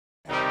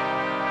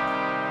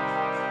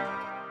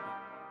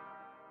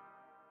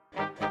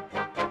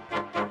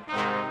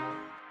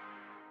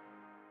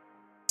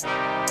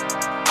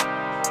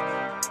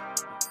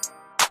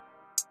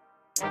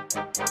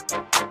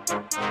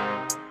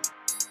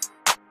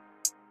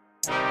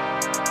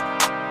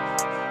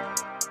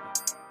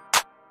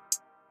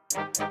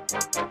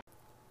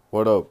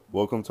What up?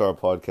 Welcome to our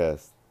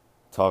podcast,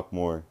 Talk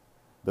More.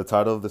 The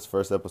title of this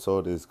first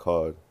episode is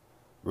called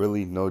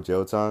Really No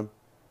Jail Time,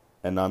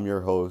 and I'm your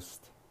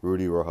host,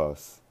 Rudy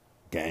Rojas.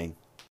 Gang.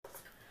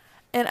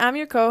 And I'm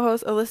your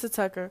co-host, Alyssa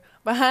Tucker.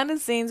 Behind the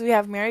scenes, we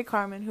have Mary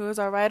Carmen, who is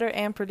our writer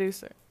and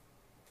producer.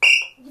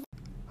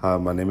 Hi,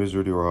 my name is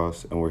Rudy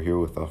Rojas, and we're here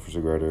with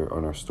Officer Grider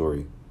on our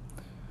story.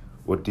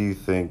 What do you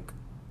think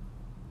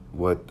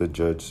what the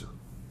judge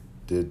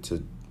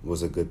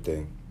was a good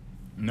thing?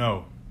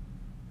 No.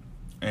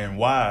 And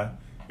why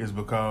is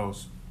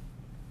because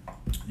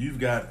you've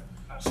got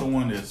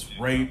someone that's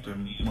raped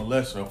and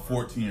molested a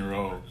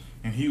 14-year-old,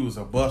 and he was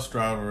a bus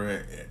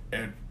driver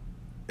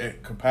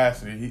at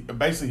capacity.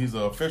 He's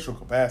an official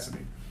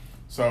capacity.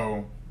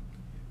 So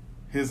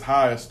his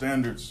highest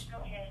standards,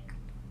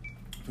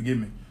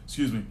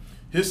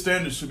 his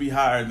standards should be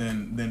higher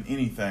than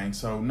anything.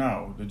 So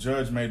no, the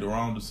judge made the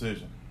wrong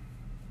decision.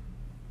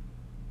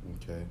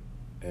 Okay.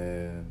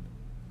 And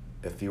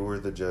if you were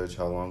the judge,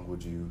 how long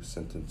would you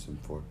sentence him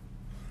for?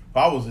 If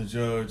I was a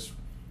judge,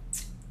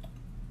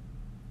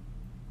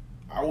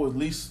 I would at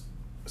least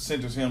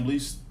sentence him at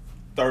least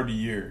 30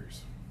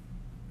 years.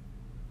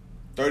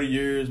 30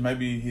 years,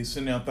 maybe he's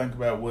sitting there and think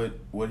about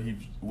what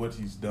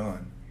he's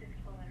done.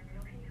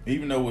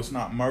 Even though it's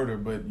not murder,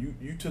 but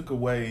you took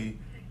away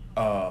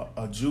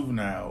a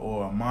juvenile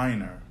or a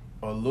minor,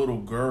 a little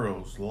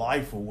girl's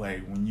life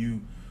away when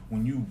you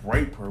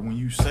rape her, when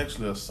you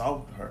sexually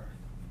assault her.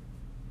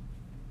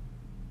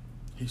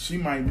 She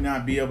might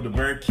not be able to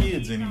bear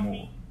kids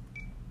anymore.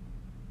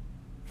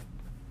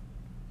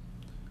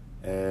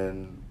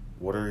 And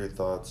what are your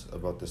thoughts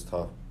about this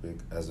topic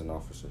as an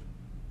officer?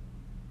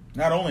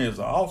 Not only as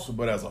an officer,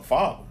 but as a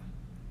father.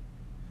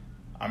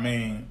 I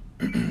mean,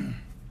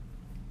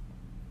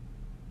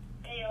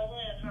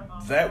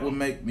 that would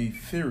make me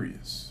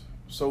furious.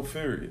 So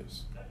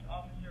furious. That's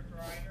Officer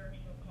Grider,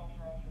 so call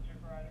for Officer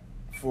Grider.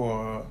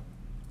 For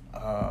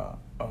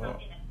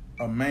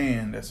a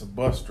man that's a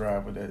bus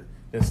driver,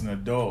 that's an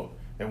adult,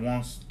 that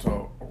wants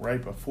to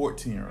rape a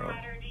 14-year-old.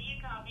 Grider, do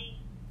you copy?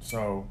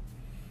 So,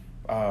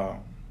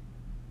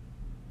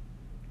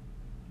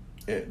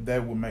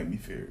 that would make me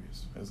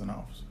furious as an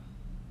officer.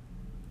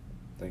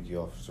 Thank you,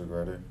 Officer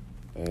Grider.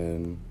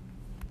 And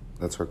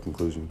that's our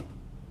conclusion.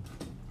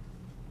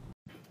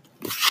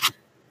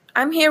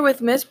 I'm here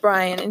with Miss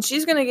Bryan, and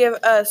she's going to give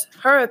us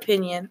her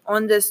opinion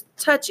on this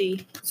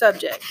touchy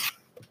subject.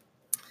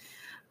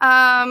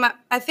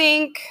 I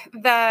think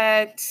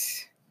that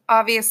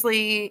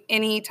obviously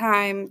any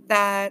time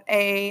that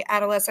a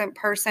adolescent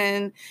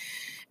person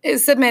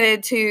is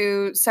submitted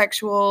to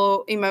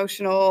sexual,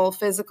 emotional,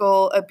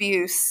 physical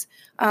abuse,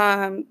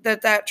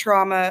 that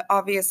trauma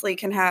obviously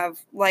can have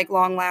like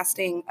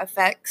long-lasting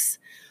effects.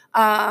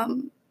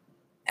 And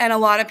a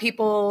lot of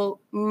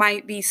people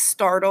might be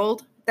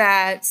startled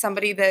that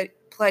somebody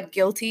that pled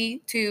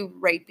guilty to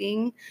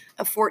raping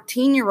a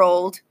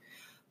 14-year-old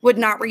would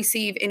not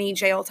receive any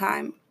jail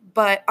time.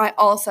 But I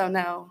also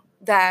know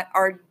that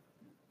our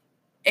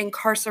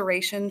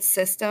incarceration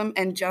system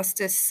and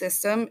justice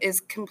system is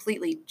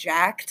completely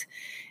jacked.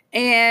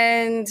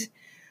 And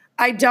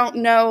I don't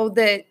know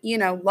that,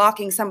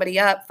 locking somebody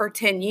up for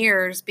 10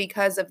 years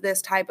because of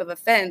this type of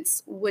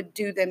offense would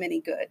do them any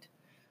good.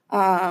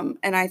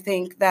 And I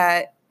think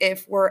that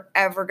if we're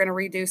ever going to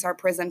reduce our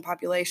prison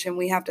population,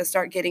 we have to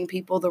start getting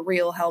people the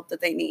real help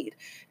that they need.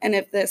 And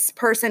if this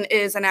person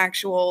is an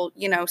actual,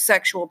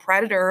 sexual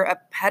predator, a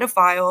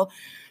pedophile,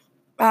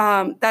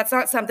 that's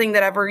not something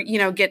that ever,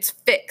 gets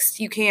fixed.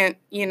 You can't,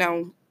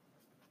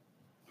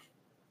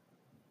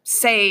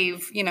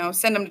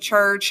 send them to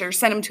church or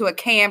send them to a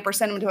camp or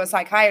send them to a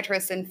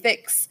psychiatrist and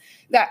fix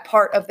that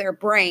part of their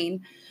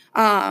brain.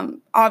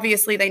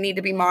 Obviously, they need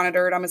to be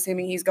monitored. I'm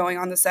assuming he's going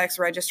on the sex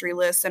registry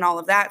list and all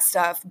of that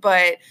stuff.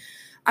 But,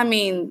 I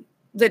mean,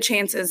 the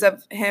chances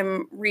of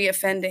him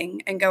reoffending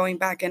and going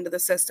back into the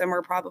system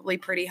are probably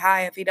pretty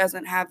high if he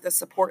doesn't have the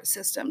support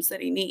systems that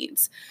he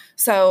needs.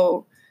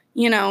 So,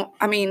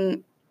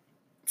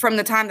 from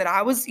the time that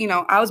I was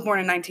born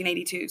in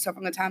 1982. So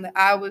from the time that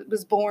I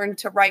was born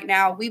to right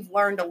now, we've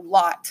learned a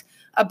lot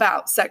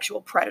about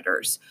sexual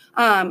predators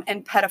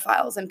and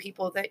pedophiles and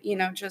people that,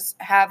 just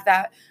have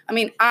that. I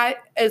mean, I,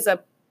 as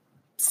a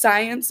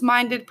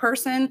science-minded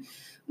person,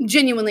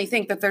 genuinely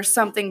think that there's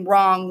something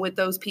wrong with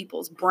those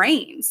people's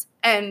brains.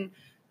 And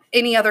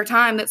any other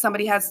time that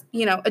somebody has,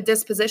 a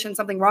disposition,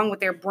 something wrong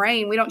with their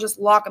brain, we don't just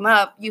lock them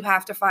up. You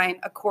have to find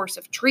a course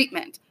of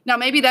treatment. Now,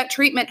 maybe that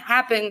treatment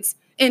happens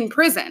in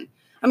prison.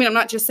 I mean, I'm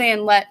not just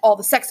saying let all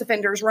the sex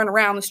offenders run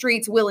around the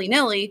streets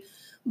willy-nilly,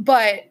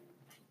 but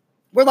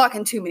we're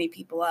locking too many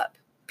people up,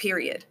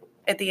 period,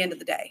 at the end of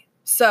the day.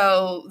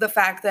 So the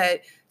fact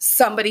that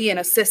somebody in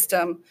a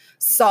system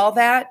saw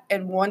that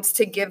and wants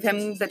to give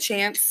him the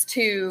chance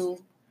to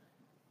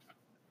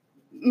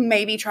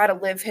maybe try to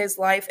live his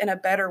life in a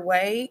better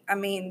way, I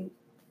mean,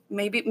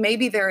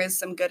 maybe there is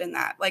some good in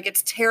that. Like,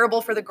 it's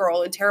terrible for the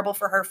girl and terrible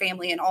for her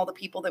family and all the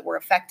people that were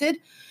affected.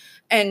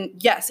 And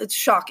yes, it's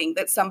shocking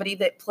that somebody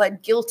that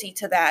pled guilty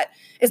to that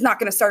is not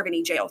going to serve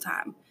any jail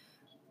time.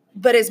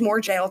 But is more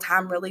jail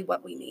time really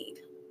what we need?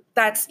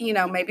 That's,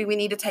 maybe we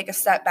need to take a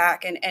step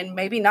back and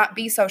maybe not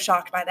be so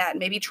shocked by that and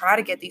maybe try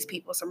to get these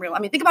people some real,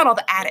 think about all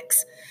the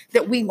addicts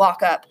that we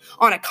lock up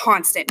on a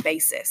constant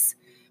basis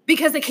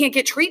because they can't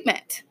get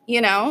treatment,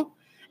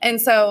 And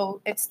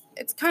so it's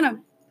kind of,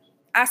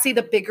 I see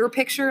the bigger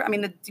picture.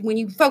 When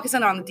you focus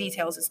in on the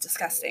details, it's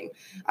disgusting.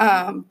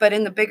 But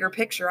in the bigger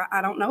picture,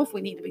 I don't know if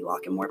we need to be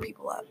locking more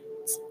people up.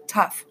 It's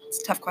tough. It's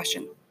a tough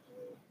question.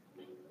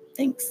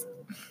 Thanks.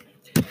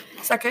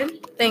 Is that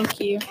good? Thank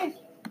you.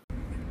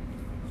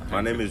 My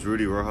name is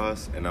Rudy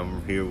Rojas, and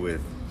I'm here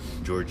with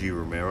Georgie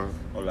Romero.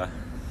 Hola.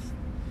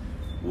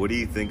 What do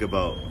you think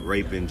about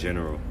rape in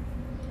general?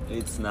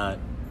 It's not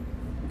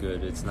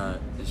good. It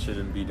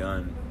shouldn't be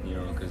done,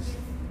 because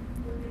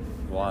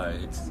why?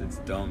 It's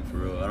dumb, for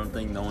real. I don't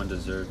think no one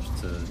deserves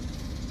to,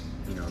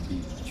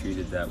 be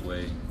treated that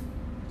way.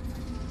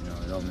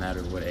 It don't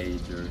matter what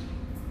age or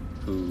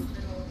who.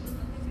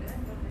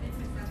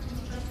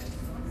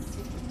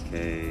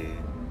 Okay.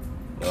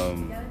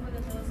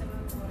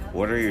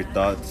 What are your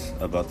thoughts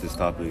about this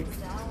topic?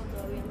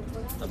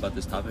 About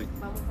this topic?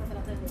 I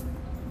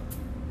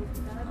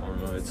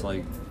don't know. It's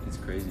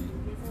crazy.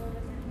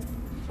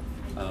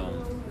 I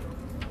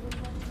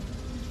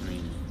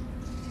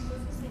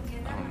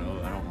don't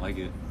know. I don't like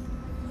it.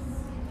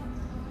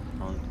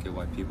 I don't get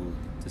why people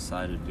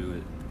decide to do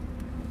it.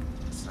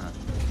 It's not,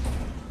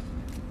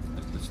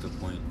 what's the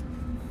point?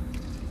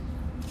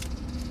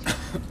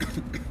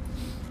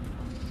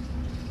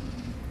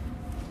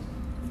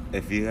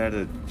 If you had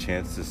a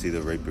chance to see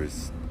the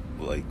rapers,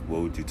 what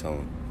would you tell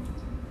them?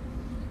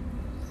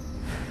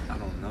 I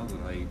don't know.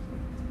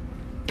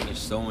 There's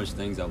so much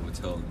things I would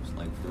tell them.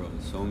 For real,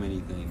 so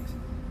many things.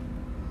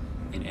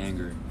 And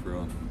anger, for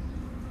real.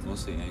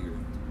 Mostly anger.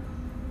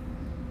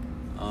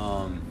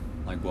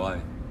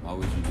 Why? Why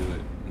would you do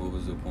it? What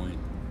was the point?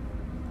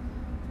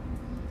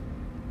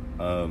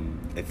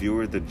 If you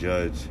were the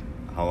judge,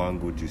 how long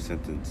would you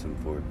sentence him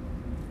for?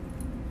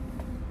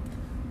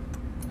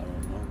 I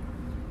don't know.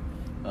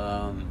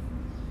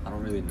 I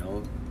don't really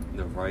know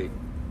the right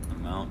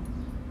amount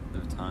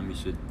of time he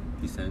should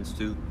be sentenced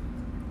to,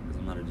 because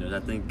I'm not a judge. I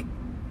think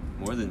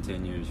more than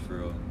 10 years, for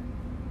real,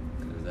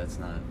 because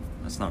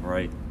that's not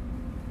right,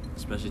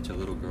 especially to a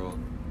little girl.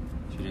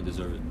 She didn't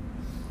deserve it.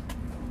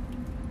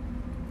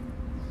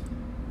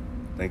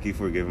 Thank you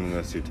for giving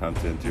us your time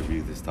to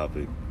interview this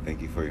topic.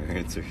 Thank you for your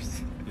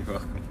answers. You're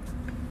welcome.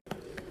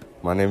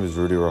 My name is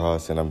Rudy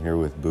Rojas, and I'm here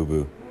with Boo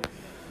Boo.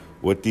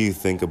 What do you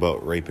think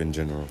about rape in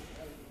general?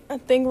 I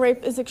think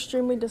rape is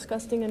extremely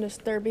disgusting and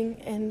disturbing,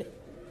 and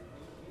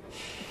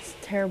it's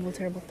a terrible,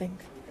 terrible thing.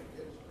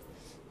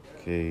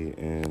 Okay,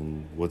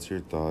 and what's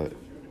your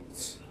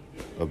thoughts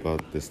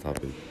about this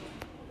topic?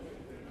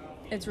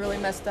 It's really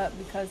messed up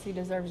because he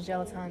deserves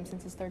jail time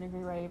since it's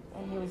third-degree rape,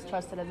 and he was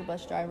trusted as a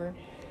bus driver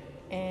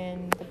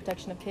and the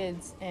protection of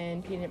kids,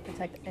 and he didn't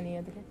protect any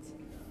of the kids.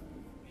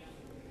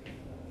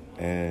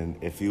 And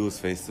if he was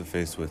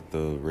face-to-face with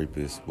the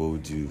rapist, what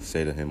would you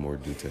say to him or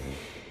do to him?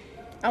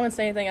 I wouldn't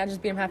say anything. I'd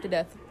just beat him half to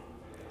death.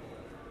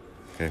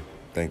 Okay,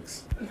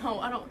 thanks. No,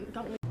 I don't.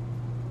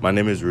 My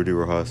name is Rudy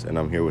Rojas, and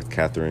I'm here with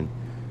Catherine.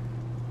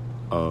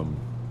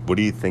 What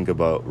do you think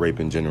about rape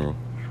in general?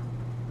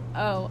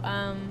 Well,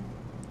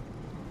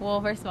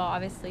 first of all,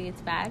 obviously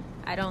it's bad.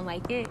 I don't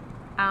like it.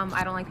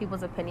 I don't like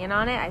people's opinion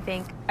on it. I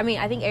think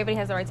everybody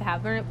has the right to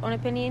have their own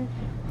opinion,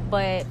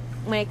 but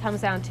when it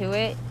comes down to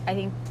it, I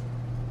think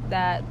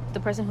that the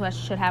person who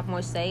should have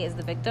more say is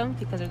the victim,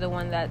 because they're the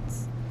one that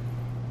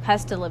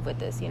has to live with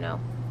this,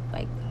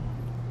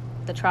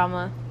 the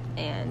trauma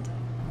and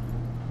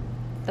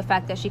the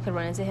fact that she could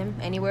run into him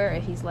anywhere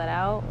if he's let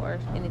out or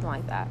anything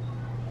like that.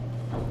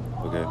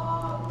 Okay.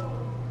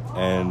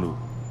 And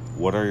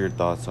what are your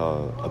thoughts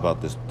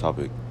about this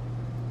topic?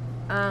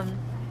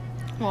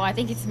 Well, I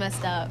think it's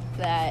messed up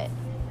that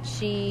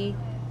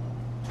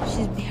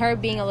her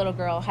being a little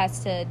girl has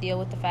to deal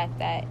with the fact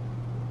that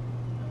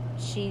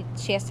she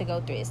has to go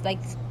through this.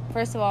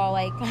 First of all,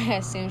 I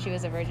assume she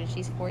was a virgin.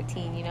 She's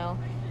 14, and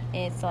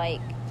it's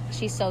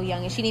she's so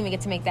young, and she didn't even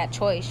get to make that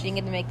choice. She didn't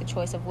get to make the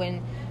choice of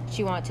when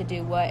she wanted to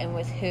do what and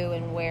with who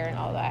and where and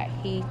all that.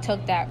 He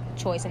took that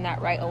choice and that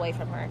right away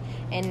from her.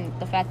 And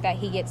the fact that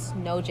he gets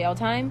no jail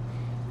time,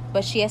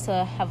 but she has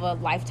to have a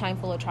lifetime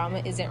full of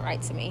trauma, isn't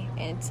right to me.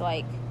 And it's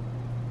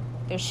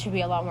there should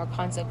be a lot more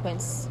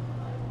consequence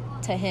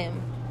to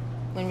him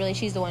when really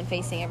she's the one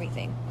facing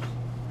everything.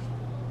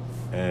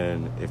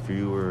 And if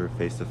you were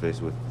face to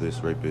face with this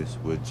rapist,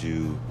 would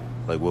you,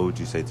 what would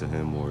you say to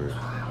him or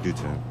do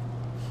to him?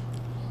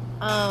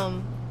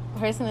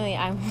 Personally,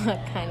 I'm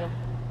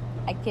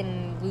I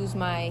can lose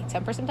my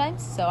temper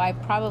sometimes, so I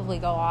probably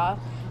go off.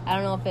 I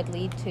don't know if it'd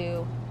lead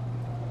to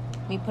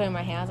me putting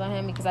my hands on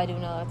him, because I do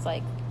know it's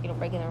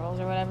breaking the rules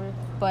or whatever.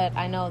 But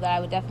I know that I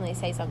would definitely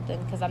say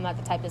something, because I'm not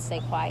the type to stay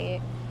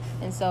quiet.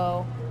 And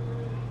so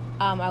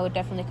I would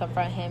definitely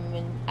confront him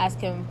and ask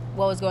him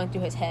what was going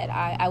through his head.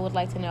 I would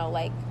like to know,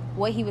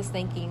 what he was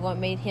thinking, what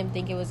made him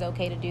think it was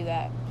okay to do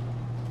that.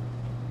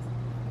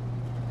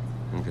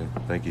 Okay,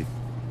 thank you.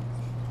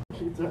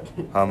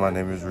 Hi, my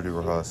name is Rudy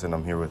Rojas, and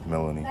I'm here with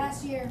Melanie.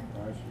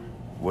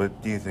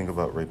 What do you think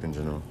about rape in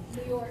general?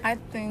 I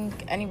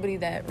think anybody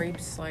that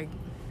rapes, like,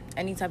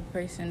 any type of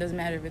person, doesn't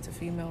matter if it's a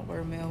female or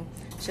a male,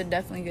 should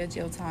definitely get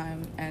jail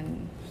time,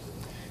 and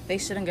they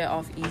shouldn't get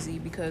off easy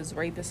because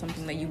rape is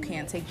something that you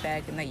can't take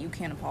back and that you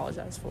can't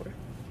apologize for.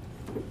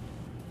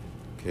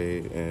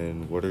 Okay,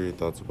 and what are your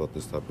thoughts about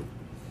this topic?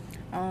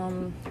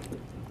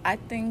 I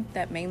think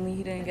that mainly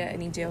he didn't get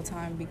any jail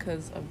time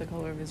because of the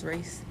color of his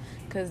race.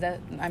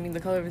 The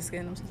color of his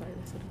skin, I'm so sorry.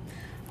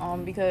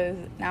 Because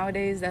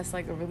nowadays that's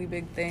like a really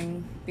big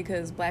thing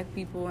because black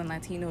people and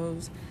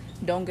Latinos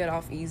don't get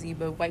off easy,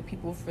 but white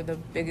people for the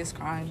biggest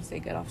crimes, they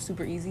get off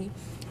super easy.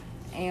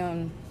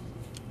 And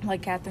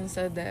like Catherine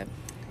said, that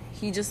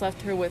he just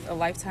left her with a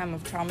lifetime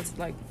of trauma.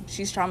 Like,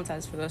 she's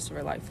traumatized for the rest of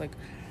her life. Like,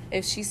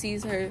 if she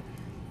sees her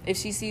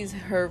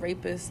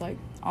rapist like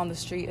on the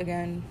street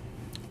again,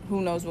 who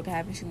knows what could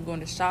happen. She could go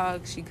into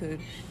shock. She could,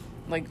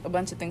 like, a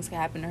bunch of things could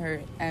happen to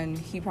her, and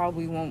he's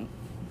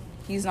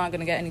not going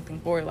to get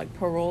anything for it. Like,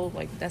 parole,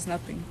 like, that's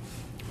nothing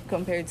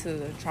compared to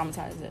the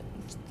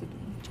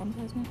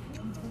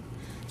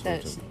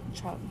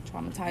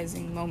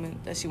traumatizing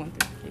moment that she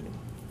went through.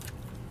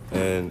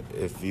 And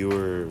if you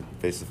were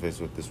face to face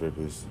with this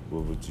rapist,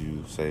 what would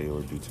you say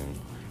or do to him?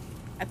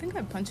 I think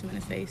I'd punch him in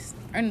the face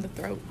or in the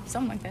throat,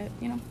 something like that,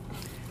 you know.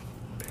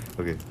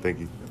 Okay, thank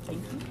you. Thank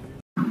you.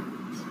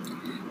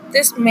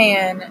 This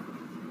man,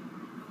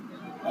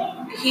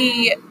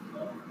 he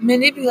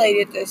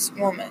manipulated this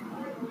woman,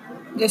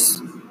 this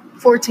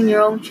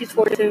 14-year-old, she's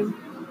 14,